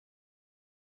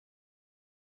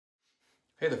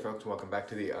Hey there folks, welcome back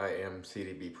to the I Am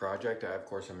CDB project. Of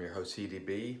course, I'm your host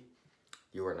CDB.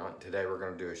 You are not. Today we're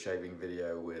going to do a shaving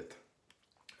video with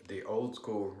the old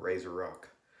school RazoRock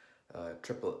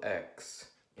TripleX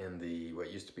in the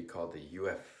what used to be called the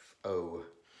UFO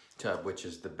tub, which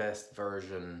is the best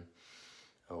version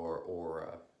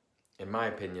or in my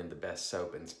opinion, the best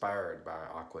soap inspired by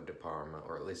Aqua de Parma,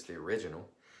 or at least the original.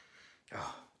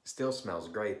 Oh, still smells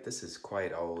great. This is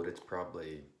quite old. It's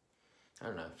probably, I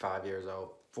don't know, 5 years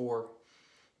old, 4,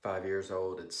 5 years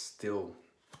old. It still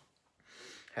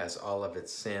has all of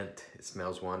its scent. It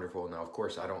smells wonderful. Now, of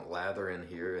course, I don't lather in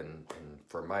here, and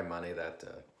for my money, that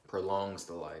prolongs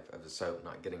the life of the soap,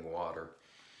 not getting water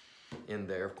in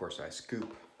there. Of course, I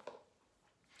scoop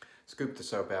the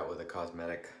soap out with a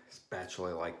cosmetic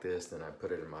spatula like this, then I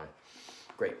put it in my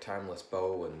great timeless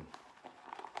bowl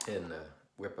and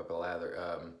whip up a lather.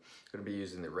 I'm going to be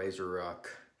using the RazoRock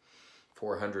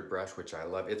 400 brush, which I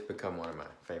love. It's become one of my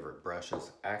favorite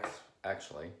brushes,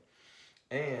 actually.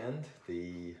 And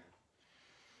the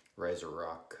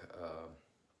RazoRock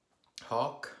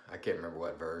Hawk. I can't remember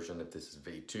what version, if this is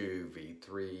V2,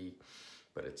 V3,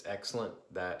 but it's excellent.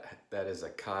 That is a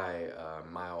Kai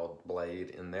mild blade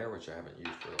in there, which I haven't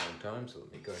used for a long time. So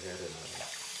let me go ahead and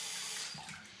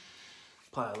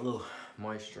apply a little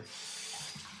moisture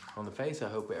on the face. I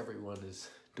hope everyone is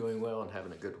doing well and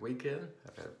having a good weekend.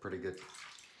 I've had a pretty good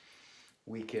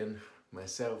weekend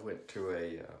myself. Went to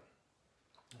a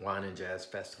wine and jazz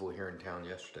festival here in town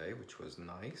yesterday, which was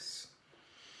nice.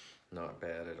 Not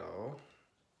bad at all.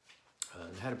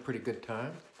 And had a pretty good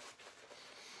time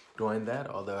doing that.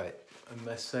 Although I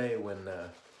must say, when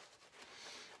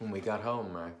we got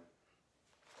home, my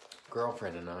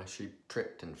girlfriend and I, she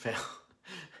tripped and fell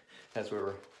as we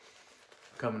were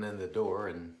coming in the door,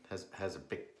 and has a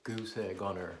big goose egg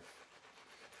on her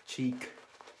cheek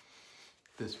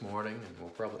this morning, and we'll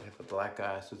probably have a black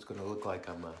eye, so it's going to look like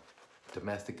I'm a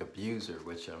domestic abuser,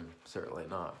 which I'm certainly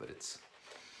not, but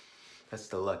that's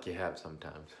the luck you have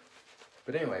sometimes.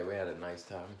 But anyway, we had a nice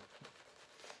time,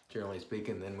 generally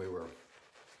speaking. Then we were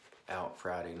out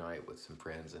Friday night with some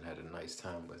friends and had a nice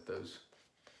time with those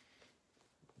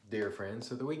dear friends.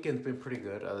 So the weekend's been pretty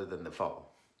good, other than the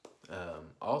fall.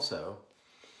 Also,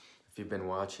 if you've been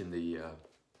watching the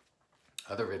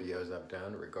other videos I've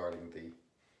done regarding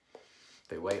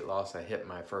the weight loss, I hit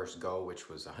my first goal, which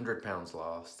was 100 pounds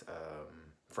lost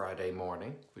Friday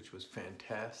morning, which was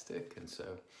fantastic. And so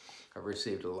I've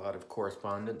received a lot of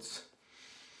correspondence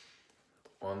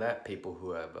on that, people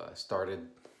who have started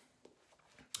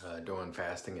doing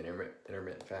fasting and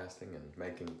intermittent fasting and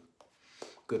making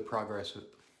good progress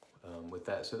with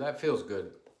that. So that feels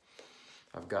good.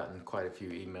 I've gotten quite a few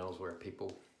emails where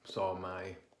people saw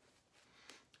my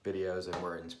videos and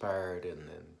were inspired, and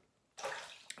then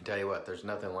I tell you what, there's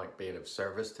nothing like being of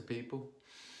service to people.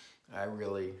 I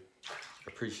really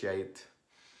appreciate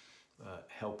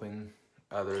helping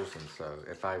others, and so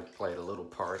if I've played a little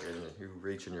part in you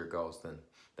reaching your goals, then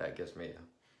that gives me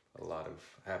a lot of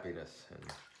happiness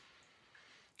and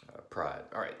pride.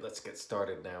 All right, let's get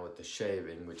started now with the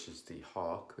shaving, which is the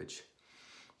Hawk, which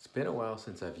it's been a while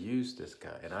since I've used this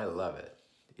guy, and I love it.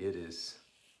 It is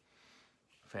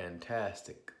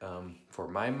fantastic. For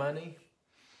my money,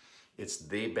 it's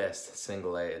the best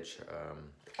single edge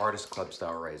artist club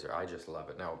style razor. I just love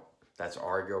it. Now, that's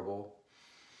arguable,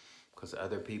 because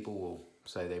other people will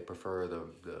say they prefer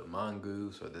the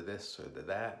mongoose or the this or the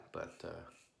that, but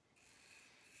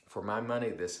for my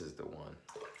money, this is the one.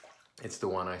 It's the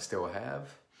one I still have.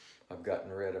 I've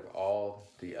gotten rid of all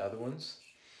the other ones,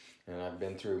 and I've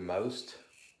been through most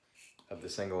of the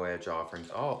single edge offerings.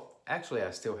 Oh, actually,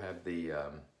 I still have the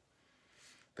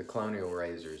Colonial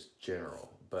Razors General,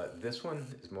 but this one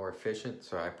is more efficient,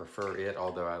 so I prefer it,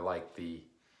 although I like the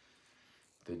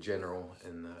General,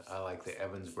 and I like the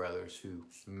Evans brothers who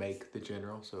make the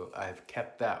General, so I've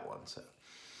kept that one. So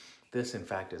this, in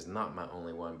fact, is not my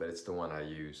only one, but it's the one I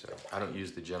use. So I don't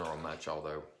use the General much,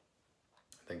 although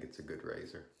I think it's a good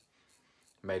razor,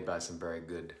 made by some very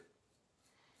good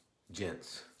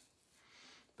gents.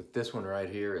 But this one right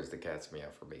here is the cat's meow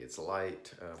for me. It's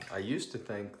light. I used to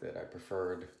think that I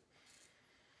preferred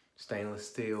stainless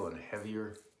steel and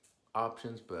heavier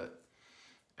options, but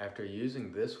after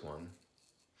using this one,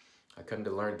 I come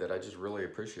to learn that I just really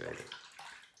appreciate it.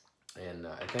 And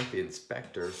I think the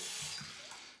inspector,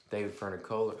 David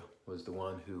Fernicola, was the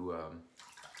one who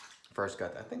first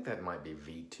got, I think that might be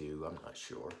V2, I'm not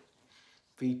sure.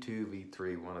 V2,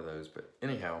 V3, one of those, but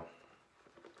anyhow,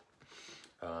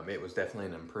 it was definitely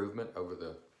an improvement over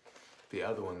the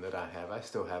other one that I have. I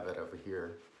still have it over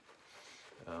here.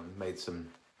 Made some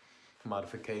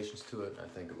modifications to it. I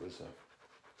think it was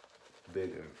a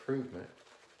big improvement.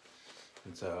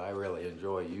 And so I really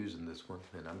enjoy using this one,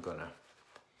 and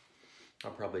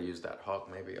I'll probably use that Hawk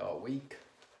maybe all week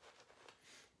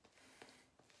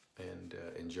and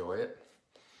enjoy it,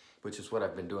 which is what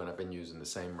I've been doing. I've been using the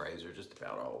same razor just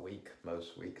about all week,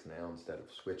 most weeks now, instead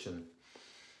of switching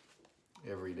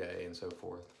every day and so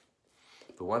forth.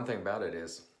 The one thing about it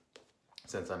is,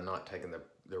 since I'm not taking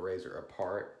the razor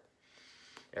apart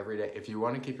every day, if you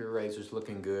want to keep your razors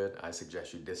looking good, I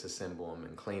suggest you disassemble them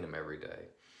and clean them every day.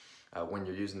 When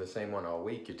you're using the same one all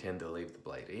week, you tend to leave the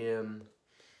blade in,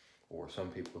 or some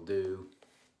people do,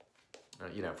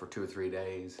 you know, for 2 or 3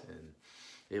 days, and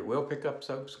it will pick up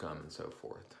soap scum and so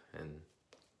forth. And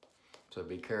so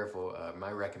be careful.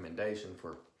 My recommendation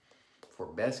for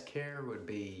best care would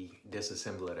be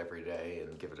disassemble it every day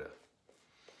and give it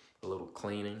a little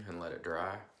cleaning and let it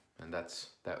dry. And that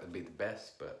would be the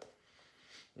best, but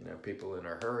you know, people in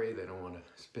a hurry, they don't want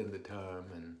to spend the time,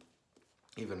 and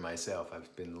even myself,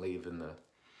 I've been leaving the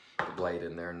blade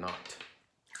in there, not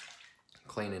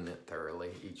cleaning it thoroughly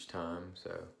each time,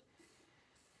 so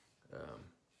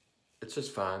it's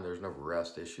just fine. There's no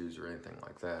rust issues or anything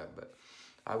like that, but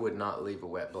I would not leave a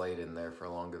wet blade in there for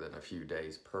longer than a few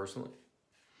days personally,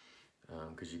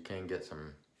 because you can get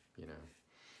some, you know,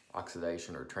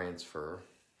 oxidation or transfer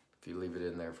if you leave it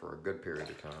in there for a good period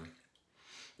of time.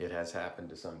 It has happened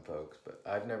to some folks, but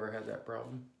I've never had that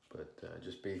problem. But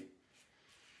just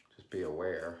be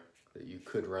aware that you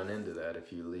could run into that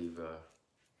if you leave a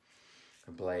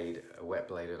wet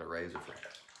blade in a razor for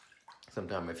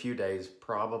sometime. A few days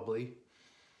probably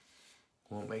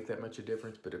won't make that much of a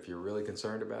difference, but if you're really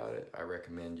concerned about it, I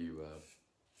recommend you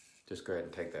just go ahead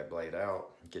and take that blade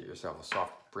out, get yourself a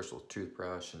soft bristle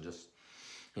toothbrush, and just,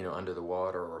 you know, under the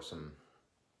water or some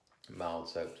mild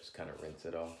soap, just kind of rinse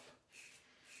it off.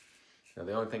 Now,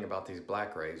 the only thing about these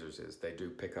black razors is they do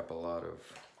pick up a lot of,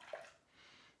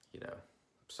 you know,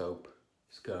 soap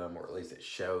scum, or at least it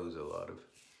shows a lot of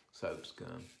soap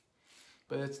scum.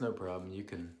 But it's no problem. You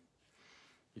can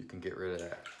get rid of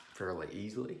that fairly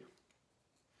easily.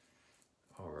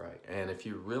 All right, and if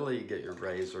you really get your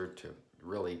razor to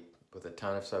really with a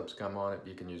ton of soap scum on it,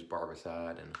 you can use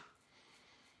barbicide and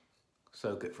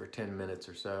soak it for 10 minutes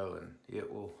or so, and it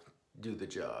will do the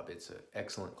job. It's an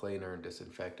excellent cleaner and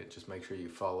disinfectant. Just make sure you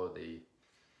follow the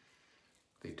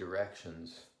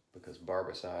directions, because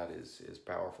barbicide is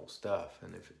powerful stuff,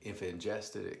 and if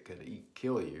ingested, it could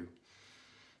kill you.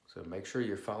 So make sure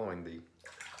you're following the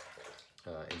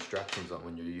instructions on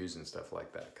when you're using stuff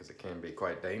like that, because it can be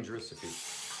quite dangerous if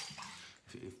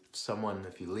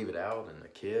you leave it out and a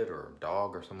kid or a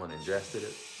dog or someone ingested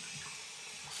it.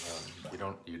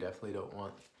 You definitely don't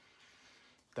want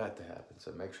that to happen.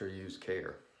 So make sure you use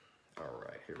care. All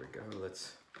right, here we go.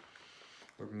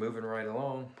 We're moving right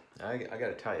along. I got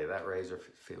to tell you, that razor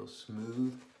feels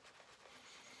smooth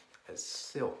as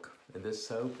silk, and this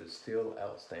soap is still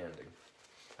outstanding.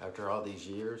 After all these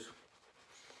years,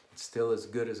 it's still as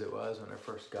good as it was when I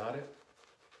first got it.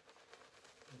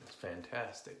 It's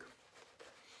fantastic.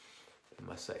 I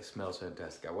must say, it smells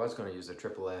fantastic. I was going to use a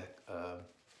TripleX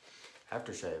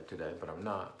aftershave today, but I'm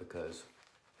not, because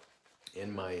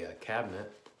in my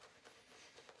cabinet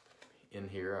in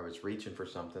here, I was reaching for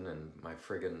something, and my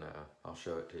friggin', I'll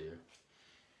show it to you,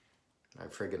 my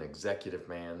friggin' executive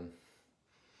man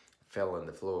fell on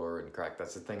the floor and cracked.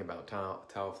 That's the thing about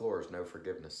tile floors, no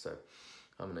forgiveness. So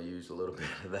I'm going to use a little bit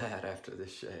of that after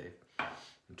this shave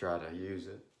and try to use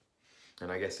it.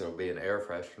 And I guess it'll be an air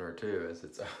freshener too, as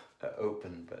it's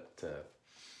open. But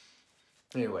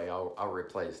anyway, I'll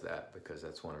replace that, because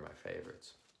that's one of my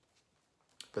favorites.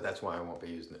 But that's why I won't be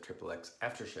using the TripleX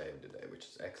aftershave today, which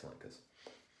is excellent, because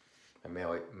I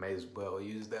may as well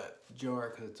use that jar,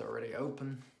 because it's already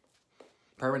open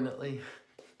permanently.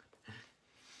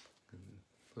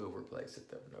 We'll replace it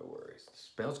though, no worries. It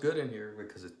smells good in here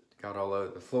because it got all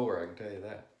over the floor, I can tell you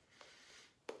that.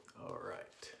 All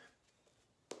right.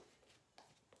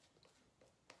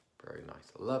 Very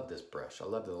nice. I love this brush. I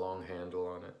love the long handle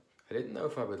on it. I didn't know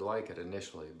if I would like it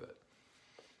initially, but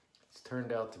it's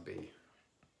turned out to be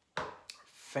a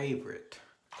favorite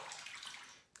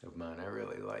of mine. I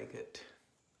really like it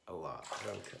a lot.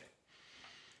 Okay.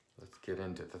 Let's get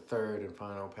into the third and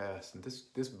final pass. And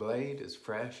this blade is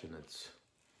fresh, and it's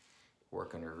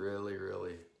working really,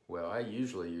 really well. I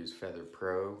usually use Feather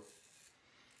Pro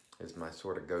as my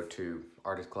sort of go-to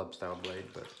Artist Club style blade,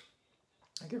 but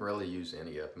I can really use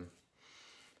any of them.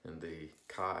 And the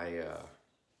Kai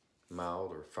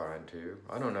mild or fine too.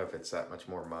 I don't know if it's that much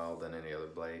more mild than any other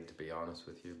blade, to be honest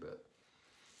with you, but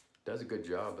it does a good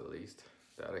job at least.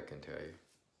 That I can tell you.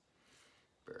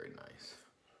 Very nice.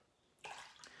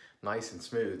 Nice and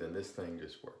smooth, and this thing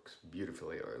just works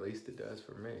beautifully, or at least it does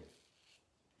for me.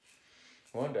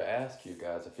 I wanted to ask you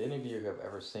guys if any of you have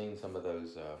ever seen some of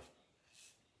those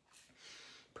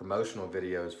promotional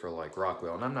videos for like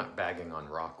Rockwell, and I'm not bagging on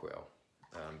Rockwell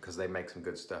because they make some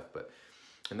good stuff, but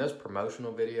in those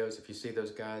promotional videos, if you see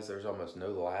those guys, there's almost no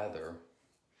lather.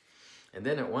 And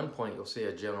then at one point, you'll see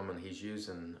a gentleman, he's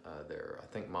using their, I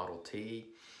think, Model T,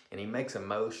 and he makes a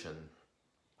motion,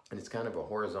 and it's kind of a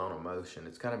horizontal motion.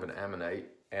 It's kind of an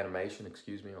animation,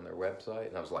 excuse me, on their website.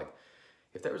 And I was like,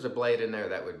 if there was a blade in there,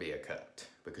 that would be a cut,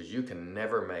 because you can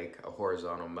never make a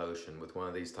horizontal motion with one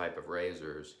of these type of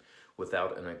razors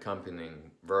without an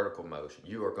accompanying vertical motion.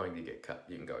 You are going to get cut.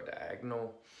 You can go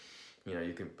diagonal, you know,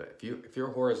 you can, but if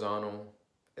you're horizontal,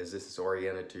 as this is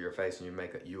oriented to your face and you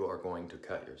make it, you are going to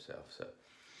cut yourself. So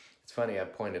it's funny, I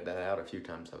pointed that out a few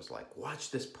times. I was like,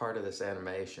 watch this part of this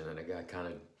animation, and a guy kind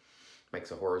of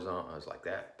makes a horizontal. I was like,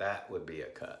 that would be a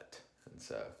cut. And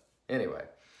so anyway,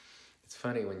 it's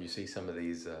funny when you see some of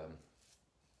these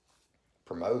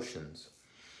promotions,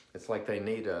 it's like they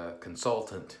need a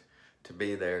consultant to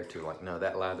be there to like, no,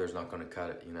 that lather's not going to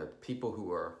cut it. You know, people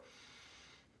who are,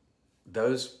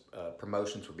 those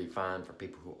promotions would be fine for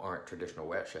people who aren't traditional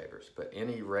wet shavers, but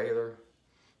any regular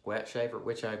wet shaver,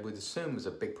 which I would assume is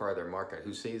a big part of their market,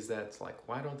 who sees that, it's like,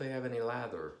 why don't they have any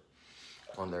lather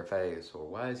on their face? Or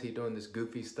why is he doing this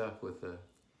goofy stuff with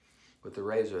the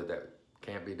razor that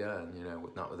can't be done, you know,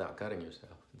 not without cutting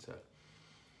yourself? And so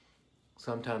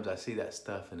sometimes I see that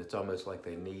stuff and it's almost like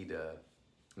they need,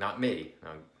 not me,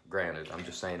 granted, I'm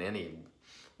just saying any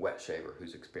wet shaver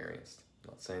who's experienced.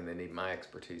 I'm not saying they need my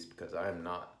expertise, because I am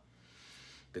not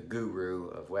the guru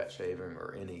of wet shaving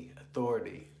or any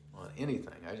authority on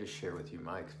anything. I just share with you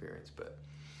my experience, but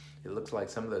it looks like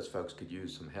some of those folks could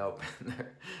use some help in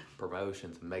their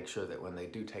promotions, and make sure that when they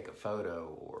do take a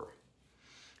photo or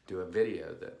do a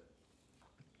video, that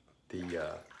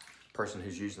the person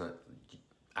who's using it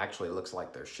actually looks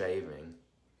like they're shaving.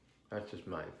 That's just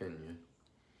my opinion.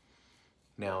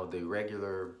 Now, the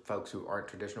regular folks who aren't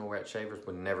traditional wet shavers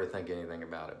would never think anything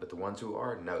about it, but the ones who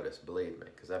are notice, believe me,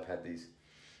 because I've had these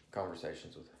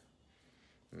conversations with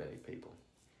many people.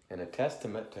 And a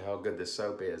testament to how good this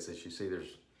soap is you see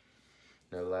there's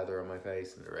no lather on my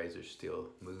face, and the razor still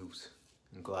moves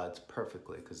and glides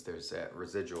perfectly, because there's that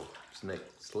residual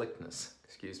slickness,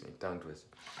 excuse me, tongue twist,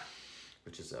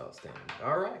 which is outstanding.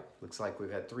 All right, looks like we've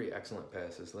had 3 excellent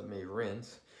passes. Let me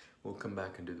rinse. We'll come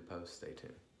back and do the post. Stay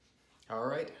tuned. All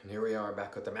right, and here we are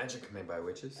back with the Magic Made by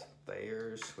Witches.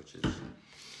 Thayers, which is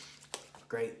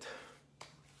great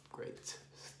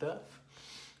stuff.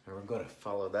 And we're going to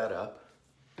follow that up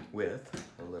with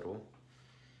a little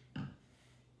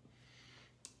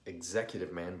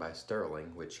Executive Man by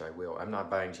Stirling, which I will. I'm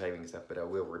not buying shaving stuff, but I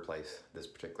will replace this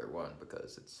particular one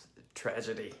because it's a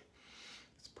tragedy.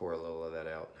 Let's pour a little of that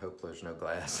out. Hope there's no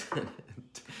glass in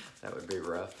it. That would be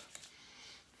rough.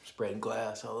 Spreading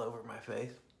glass all over my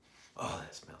face. Oh,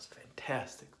 that smells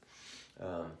fantastic.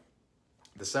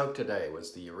 The soap today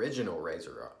was the original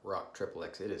RazoRock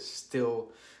TripleX. It is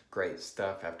still great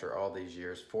stuff after all these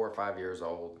years, 4 or 5 years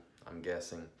old, I'm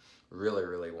guessing. Really,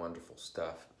 really wonderful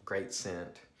stuff. Great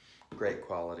scent, great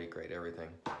quality, great everything.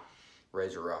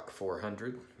 RazoRock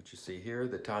 400, which you see here.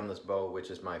 The Timeless Bowl, which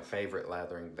is my favorite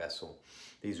lathering vessel.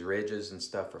 These ridges and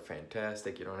stuff are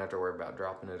fantastic. You don't have to worry about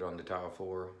dropping it on the tile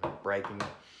floor, breaking it,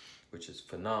 which is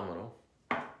phenomenal.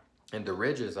 And the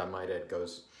ridges, I might add,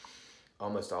 goes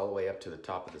almost all the way up to the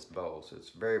top of this bowl. So it's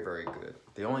very, very good.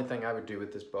 The only thing I would do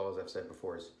with this bowl, as I've said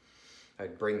before, is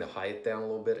I'd bring the height down a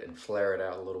little bit and flare it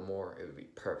out a little more. It would be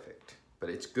perfect. But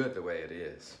it's good the way it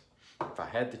is. If I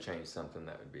had to change something,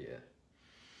 that would be it.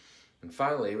 And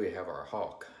finally, we have our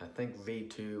Hawk. I think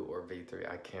V2 or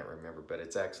V3, I can't remember, but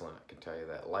it's excellent. I can tell you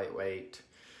that. Lightweight,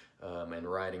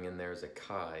 and riding in there is a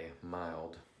Kai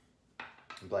mild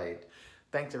blade.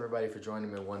 Thanks everybody for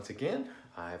joining me once again.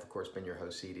 I have, of course, been your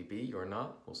host, CDB. You're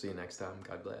not. We'll see you next time.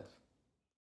 God bless.